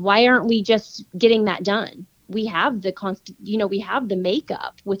 Why aren't we just getting that done? We have we have the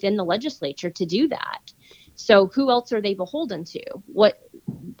makeup within the legislature to do that. So who else are they beholden to?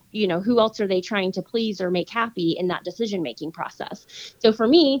 Who else are they trying to please or make happy in that decision-making process? So for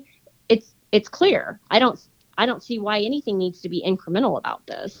me, it's clear. I don't see why anything needs to be incremental about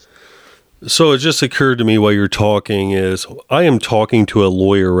this. So it just occurred to me while you're talking is I am talking to a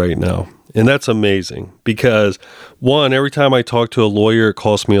lawyer right now. And that's amazing because, one, every time I talk to a lawyer, it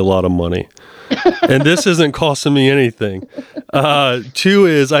costs me a lot of money. And this isn't costing me anything. Two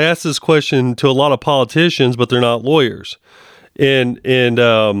is I ask this question to a lot of politicians, but they're not lawyers. And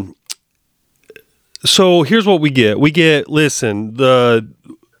so here's what we get. Listen, the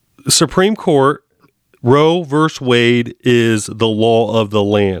Supreme Court, Roe versus Wade, is the law of the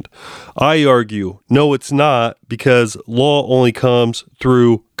land. I argue, no, it's not, because law only comes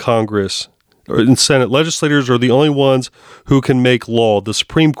through Congress and Senate. Legislators are the only ones who can make law. The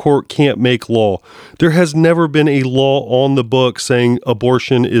Supreme Court can't make law. There has never been a law on the book saying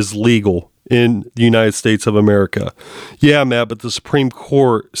abortion is legal in the United States of America. Yeah, Matt, but the Supreme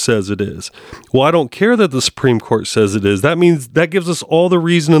Court says it is. Well, I don't care that the Supreme Court says it is. That means that gives us all the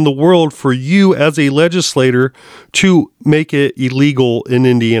reason in the world for you as a legislator to make it illegal in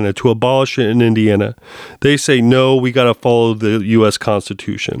Indiana, to abolish it in Indiana. They say, no, we got to follow the U.S.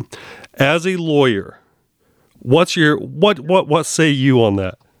 Constitution. As a lawyer, what say you on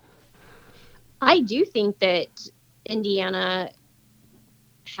that? I do think that Indiana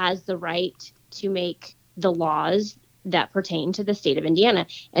has the right to make the laws that pertain to the state of Indiana.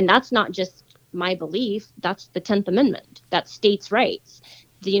 And that's not just my belief, that's the 10th Amendment. That's states' rights.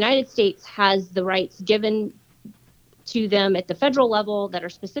 The United States has the rights given to them at the federal level that are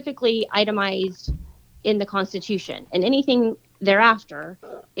specifically itemized in the Constitution, and anything thereafter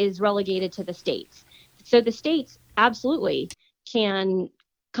is relegated to the states. So the states absolutely can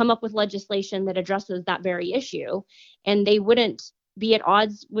come up with legislation that addresses that very issue, and they wouldn't be at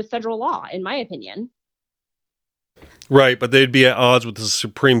odds with federal law, in my opinion. Right, but they'd be at odds with the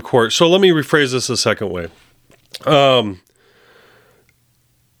Supreme Court. So let me rephrase this a second way.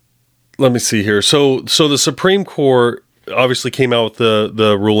 Let me see here. So the Supreme Court obviously came out with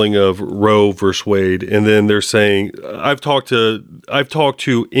the ruling of Roe versus Wade, and then they're saying I've talked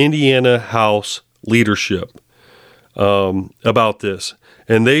to Indiana House leadership about this,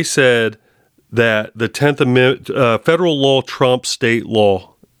 and they said that the 10th Amendment, federal law trumps state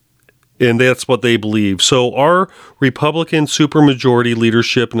law, and that's what they believe. So our Republican supermajority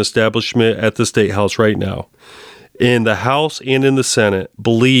leadership and establishment at the State House right now, in the House and in the Senate,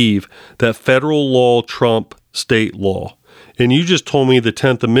 believe that federal law trump state law. And you just told me the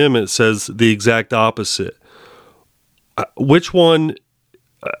 10th Amendment says the exact opposite. Which one,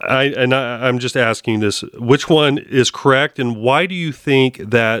 I'm just asking this, which one is correct, and why do you think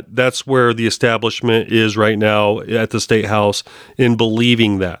that that's where the establishment is right now at the State House in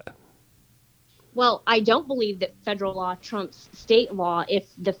believing that? Well, I don't believe that federal law trumps state law if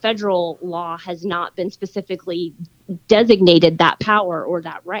the federal law has not been specifically designated that power or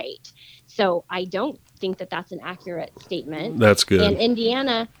that right. So I don't think that that's an accurate statement. That's good. And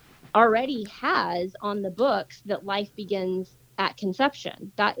Indiana already has on the books that life begins at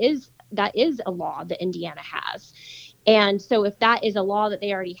conception. That is a law that Indiana has. And so if that is a law that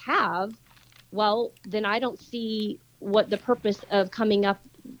they already have, well, then I don't see what the purpose of coming up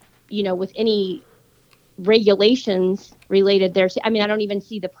with any regulations related there. I mean, I don't even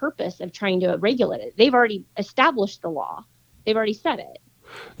see the purpose of trying to regulate it. They've already established the law. They've already said it.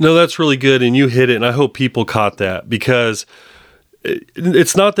 No, that's really good. And you hit it. And I hope people caught that, because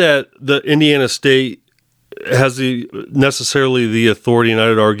it's not that the Indiana state has necessarily the authority, and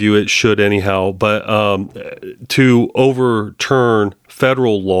I'd argue it should anyhow, but to overturn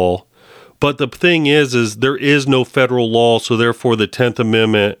federal law. But the thing is there is no federal law. So therefore the 10th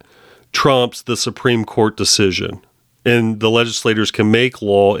Amendment trumps the Supreme Court decision, and the legislators can make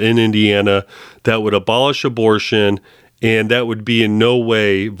law in Indiana that would abolish abortion, and that would be in no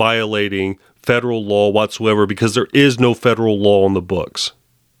way violating federal law whatsoever, because there is no federal law on the books.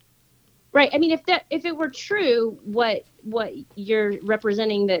 Right. I mean, if it were true what you're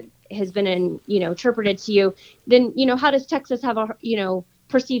representing that has been interpreted to you, then how does Texas have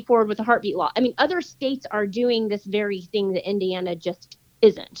proceed forward with the heartbeat law? I mean, other states are doing this very thing that Indiana just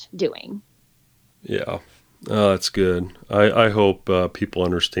isn't doing. Yeah, that's good. I hope people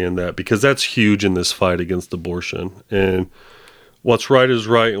understand that, because that's huge in this fight against abortion. And what's right is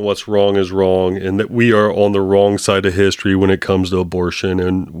right and what's wrong is wrong, and that we are on the wrong side of history when it comes to abortion,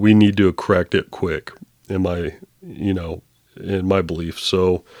 and we need to correct it quick, in my belief.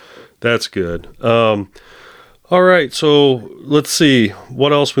 So that's good. All right, so let's see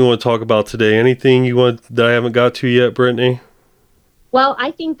what else we want to talk about today. Anything you want that I haven't got to yet, Brittany? Well,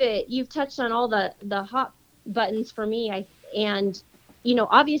 I think that you've touched on all the hot buttons for me.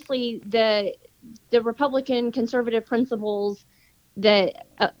 Obviously the Republican conservative principles that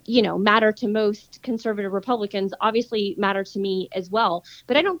matter to most conservative Republicans obviously matter to me as well.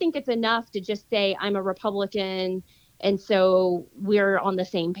 But I don't think it's enough to just say I'm a Republican and so we're on the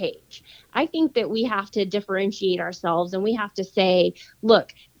same page. I think that we have to differentiate ourselves, and we have to say,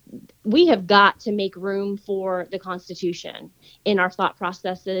 look, we have got to make room for the Constitution in our thought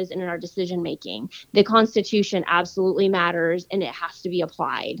processes and in our decision making. The Constitution absolutely matters, and it has to be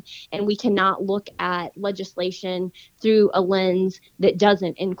applied. And we cannot look at legislation through a lens that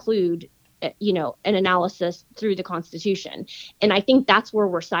doesn't include an analysis through the Constitution. And I think that's where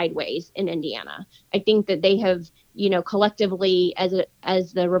we're sideways in Indiana. I think that they have, collectively as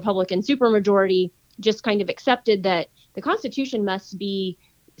the Republican supermajority just kind of accepted that the Constitution must be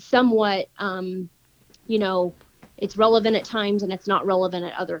somewhat, it's relevant at times and it's not relevant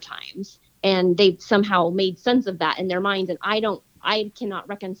at other times. And they've somehow made sense of that in their minds. And I cannot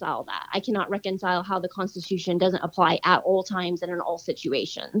reconcile that. I cannot reconcile how the Constitution doesn't apply at all times and in all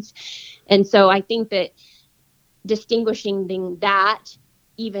situations. And so I think that distinguishing that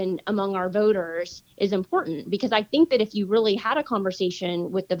even among our voters is important, because I think that if you really had a conversation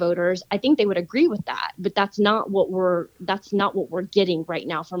with the voters, I think they would agree with that. But that's not what we're getting right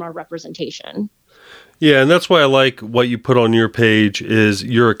now from our representation. Yeah, and that's why I like what you put on your page is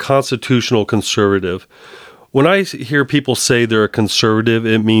you're a constitutional conservative. when I hear people say they're a conservative,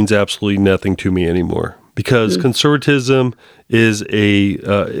 it means absolutely nothing to me anymore. Because conservatism is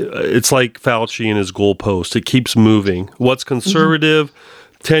it's like Fauci and his goalpost. It keeps moving. What's conservative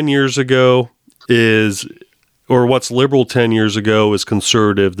 10 years ago or what's liberal 10 years ago is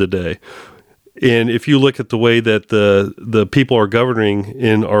conservative today. And if you look at the way that the people are governing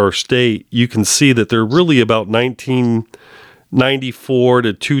in our state, you can see that they're really about 1994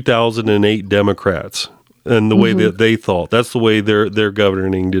 to 2008 Democrats. And the way that they thought, that's the way they're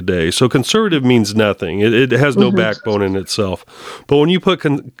governing today. So conservative means nothing. It has no backbone in itself. But when you put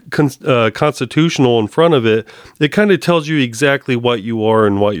constitutional in front of it, it kind of tells you exactly what you are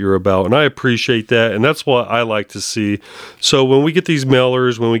and what you're about. And I appreciate that. And that's what I like to see. So when we get these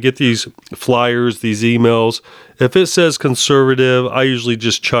mailers, when we get these flyers, these emails, if it says conservative, I usually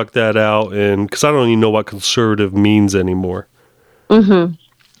just chuck that out, and because I don't even know what conservative means anymore.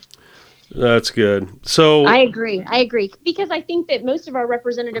 That's good. So I agree because I think that most of our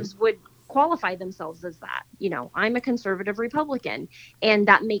representatives would qualify themselves as that. I'm a conservative Republican, and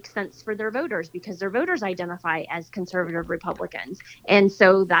that makes sense for their voters because their voters identify as conservative Republicans, and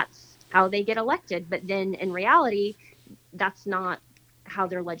so that's how they get elected. But then in reality, that's not how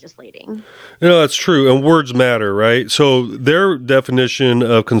they're legislating. That's true, and words matter, right? So their definition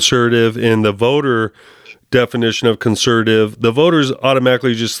of conservative and the voter definition of conservative, the voters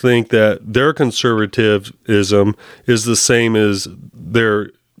automatically just think that their conservatism is the same as their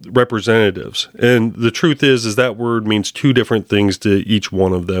representatives. And the truth is that word means two different things to each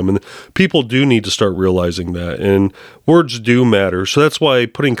one of them. And people do need to start realizing that. And words do matter. So that's why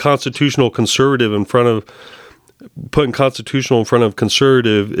putting constitutional in front of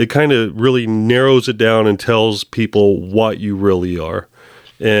conservative, it kind of really narrows it down and tells people what you really are.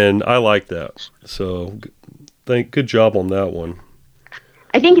 And I like that. So good job on that one.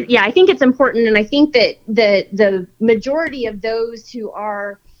 I think it's important. And I think that the majority of those who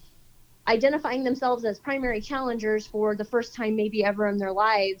are identifying themselves as primary challengers for the first time maybe ever in their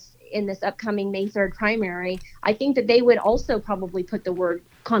lives in this upcoming May 3rd primary, I think that they would also probably put the word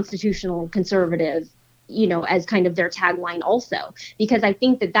constitutional conservative, as kind of their tagline also, because I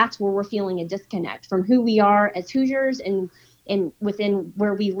think that that's where we're feeling a disconnect from who we are as Hoosiers and within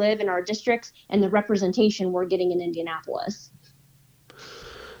where we live in our districts and the representation we're getting in Indianapolis.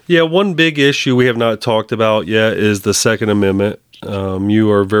 Yeah, one big issue we have not talked about yet is the Second Amendment. You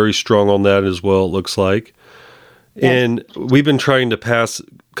are very strong on that as well, it looks like. Yes. And we've been trying to pass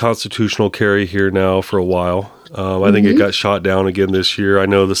constitutional carry here now for a while. I think it got shot down again this year. I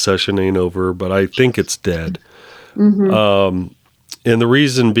know the session ain't over, but I think it's dead. And the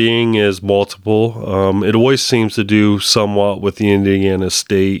reason being is multiple. It always seems to do somewhat with the Indiana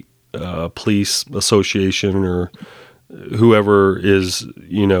State Police Association or whoever is,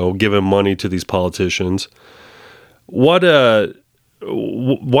 giving money to these politicians. Why do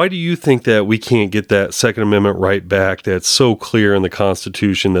you think that we can't get that Second Amendment right back that's so clear in the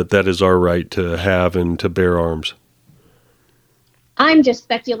Constitution that is our right to have and to bear arms? I'm just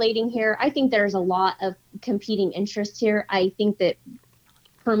speculating here. I think there's a lot of competing interests here. I think that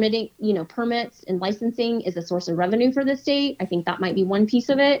permits and licensing is a source of revenue for the state. I think that might be one piece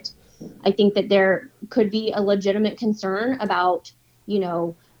of it. I think that there could be a legitimate concern about,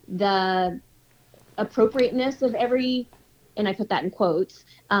 the appropriateness of every, and I put that in quotes,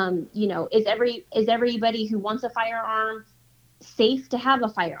 is everybody who wants a firearm safe to have a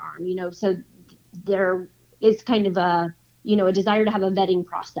firearm? So there is kind of a desire to have a vetting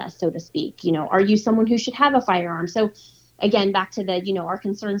process, so to speak. Are you someone who should have a firearm? So again, back to the, our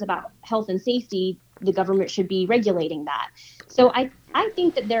concerns about health and safety, the government should be regulating that. So I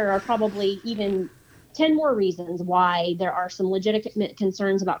think that there are probably even 10 more reasons why there are some legitimate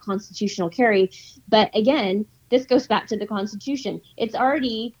concerns about constitutional carry. But again, this goes back to the Constitution. It's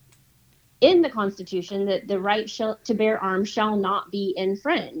already in the Constitution that the right to bear arms shall not be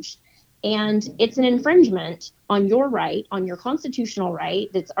infringed. And it's an infringement on your right, on your constitutional right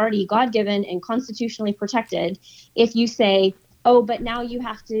that's already God-given and constitutionally protected if you say, oh, but now you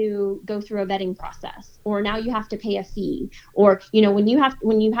have to go through a vetting process, or now you have to pay a fee, or, when you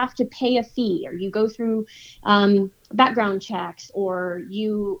have to pay a fee, or you go through background checks, or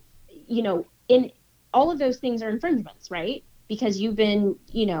in all of those things are infringements, right? Because you've been,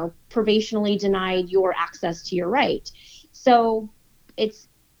 probationally denied your access to your right. So it's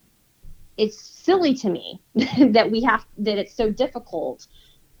silly to me that it's so difficult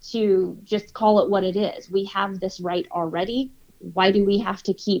to just call it what it is. We have this right already. Why do we have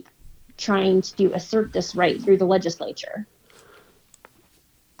to keep trying to assert this right through the legislature?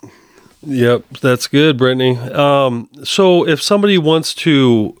 Yep, that's good, Brittany. So if somebody wants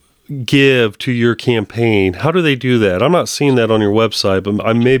to give to your campaign? How do they do that? I'm not seeing that on your website, but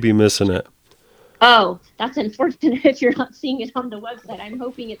I may be missing it. Oh, that's unfortunate if you're not seeing it on the website. I'm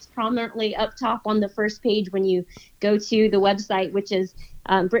hoping it's prominently up top on the first page when you go to the website, which is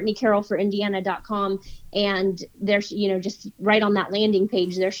BrittanyCarrollForIndiana.com. And there's, just right on that landing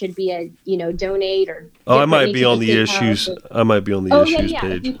page, there should be a, donate or. I might be on the issues. I might be on the issues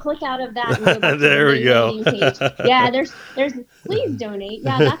page. If you click out of that and go back there to we go. Page, there's please donate.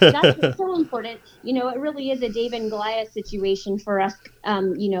 Yeah, that's so important. It really is a David and Goliath situation for us.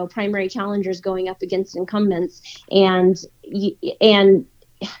 Primary challengers going up against incumbents, and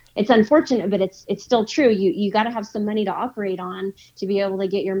it's unfortunate, but it's still true. You got to have some money to operate on to be able to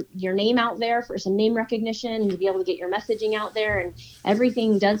get your name out there for some name recognition, and to be able to get your messaging out there, and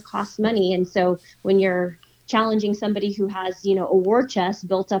everything does cost money. And so when you're challenging somebody who has, a war chest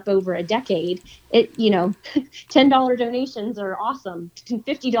built up over a decade, $10 donations are awesome.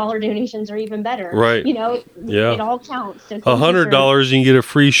 $50 donations are even better. Right. It all counts. So $100 you can get a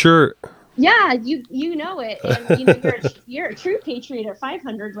free shirt. Yeah, you know it, and you're a true patriot at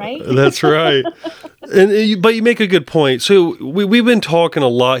 500, right? That's right. But you make a good point. So we've been talking a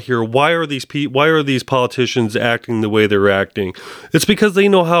lot here. Why are these politicians acting the way they're acting? It's because they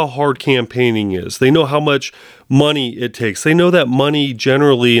know how hard campaigning is. They know how much money it takes. They know that money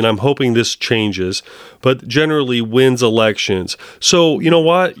generally, and I'm hoping this changes, but generally wins elections. So you know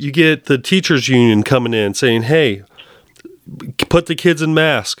what? You get the teachers union coming in saying, "Hey, put the kids in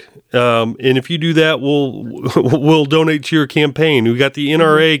masks. And if you do that, we'll donate to your campaign." We got the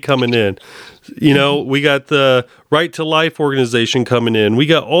NRA coming in. We got the Right to Life organization coming in. We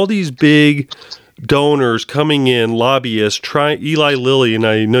got all these big donors coming in, lobbyists. Eli Lilly, and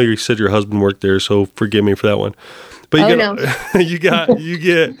I know you said your husband worked there, so forgive me for that one. But you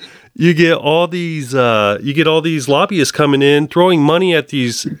get all these lobbyists coming in, throwing money at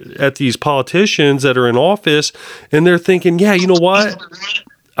these politicians that are in office, and they're thinking, yeah, you know what?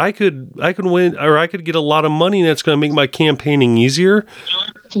 I could win, or I could get a lot of money, and that's going to make my campaigning easier.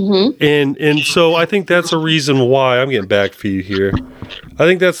 Mm-hmm. And so I think that's a reason why I'm getting back feed here. I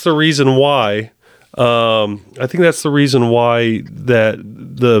think that's the reason why. That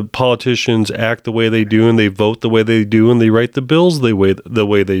the politicians act the way they do, and they vote the way they do, and they write the bills the way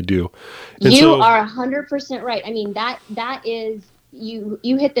they do. And you are 100% right. I mean, that is. You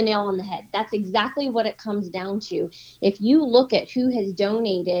hit the nail on the head. That's exactly what it comes down to. If you look at who has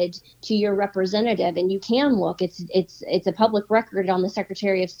donated to your representative, and you can look, it's a public record on the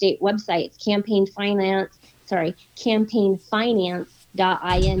Secretary of State website. It's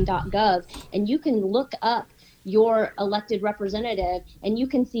campaignfinance.in.gov, and you can look up your elected representative, and you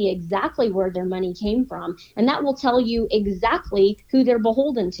can see exactly where their money came from, and that will tell you exactly who they're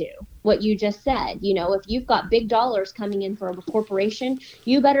beholden to. What you just said, if you've got big dollars coming in from a corporation,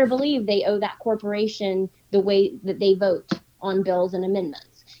 you better believe they owe that corporation the way that they vote on bills and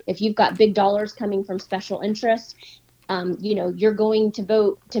amendments. If you've got big dollars coming from special interests, you're going to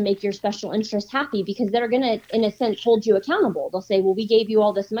vote to make your special interest happy, because they're going to, in a sense, hold you accountable. They'll say, well, we gave you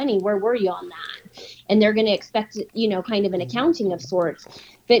all this money. Where were you on that? And they're going to expect, kind of an accounting of sorts.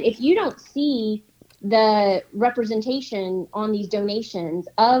 But if you don't see the representation on these donations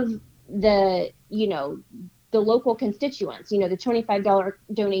of the local constituents, the $25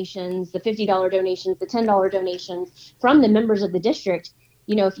 donations, the $50 donations, the $10 donations from the members of the district,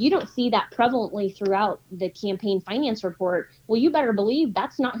 if you don't see that prevalently throughout the campaign finance report, well, you better believe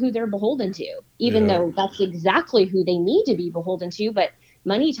that's not who they're beholden to, even though that's exactly who they need to be beholden to. But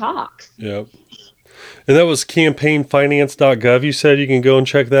money talks. Yeah. And that was campaignfinance.gov. You said you can go and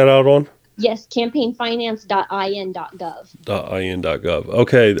check that out on? Yes, campaignfinance.in.gov. .in.gov.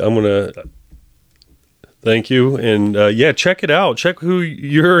 Okay, I'm going to thank you. And check it out. Check who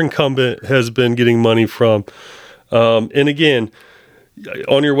your incumbent has been getting money from. And again,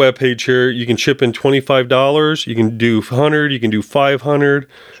 on your webpage here, you can chip in $25. You can do $100. You can do $500.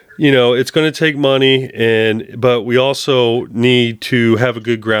 It's going to take money, but we also need to have a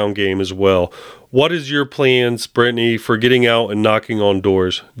good ground game as well. What is your plans, Brittany, for getting out and knocking on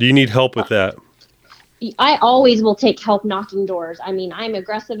doors? Do you need help with that? I always will take help knocking doors. I mean, I'm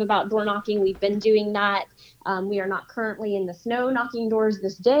aggressive about door knocking. We've been doing that. We are not currently in the snow knocking doors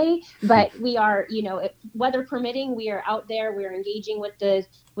this day, but we are, weather permitting, we are out there. We are engaging with the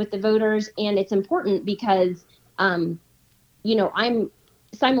voters, and it's important because, I'm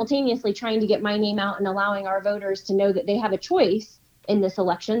simultaneously trying to get my name out and allowing our voters to know that they have a choice in this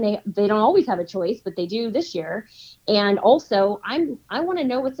election. They don't always have a choice, but they do this year. And also I want to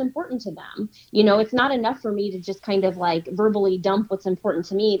know what's important to them. It's not enough for me to just kind of like verbally dump what's important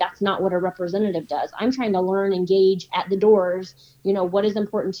to me. That's not what a representative does. I'm trying to learn, engage at the doors. What is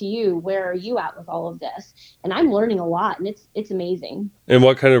important to you? Where are you at with all of this? And I'm learning a lot, and it's amazing. And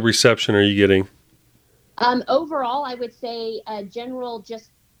what kind of reception are you getting? Overall, I would say a general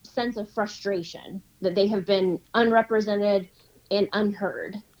just sense of frustration that they have been unrepresented and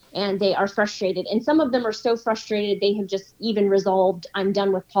unheard, and they are frustrated. And some of them are so frustrated they have just even resolved, I'm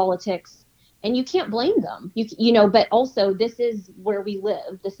done with politics. And you can't blame them, but also this is where we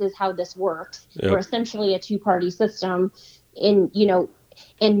live. This is how this works. Yep. We're essentially a two-party system, and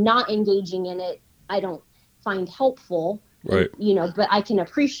not engaging in it, I don't find helpful. Right. But I can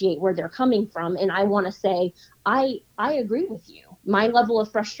appreciate where they're coming from. And I want to say, I agree with you. My level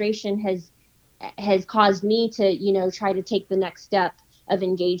of frustration has caused me to, try to take the next step of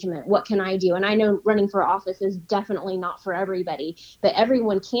engagement. What can I do? And I know running for office is definitely not for everybody, but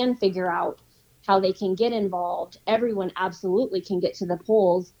everyone can figure out how they can get involved. Everyone absolutely can get to the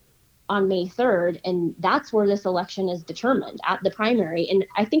polls on May 3rd. And that's where this election is determined, at the primary. And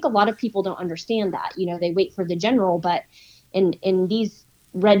I think a lot of people don't understand that. They wait for the general, but in these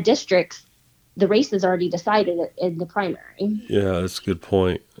red districts, the race is already decided in the primary. Yeah, that's a good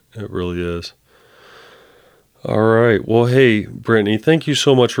point. It really is. All right. Well, hey, Brittany, thank you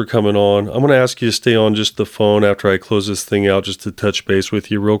so much for coming on. I'm going to ask you to stay on just the phone after I close this thing out, just to touch base with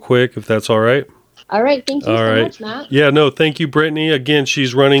you real quick, if that's all right. All right. Thank you so much, Matt. Yeah, no, thank you, Brittany. Again,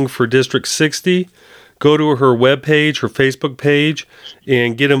 she's running for District 60. Go to her webpage, her Facebook page,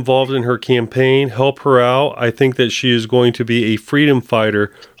 and get involved in her campaign. Help her out. I think that she is going to be a freedom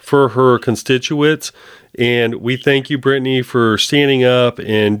fighter for her constituents. And we thank you, Brittany, for standing up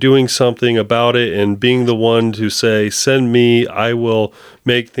and doing something about it and being the one to say, send me, I will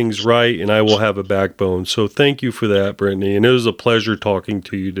make things right, and I will have a backbone. So thank you for that, Brittany. And it was a pleasure talking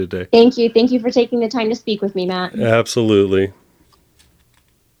to you today. Thank you. Thank you for taking the time to speak with me, Matt. Absolutely.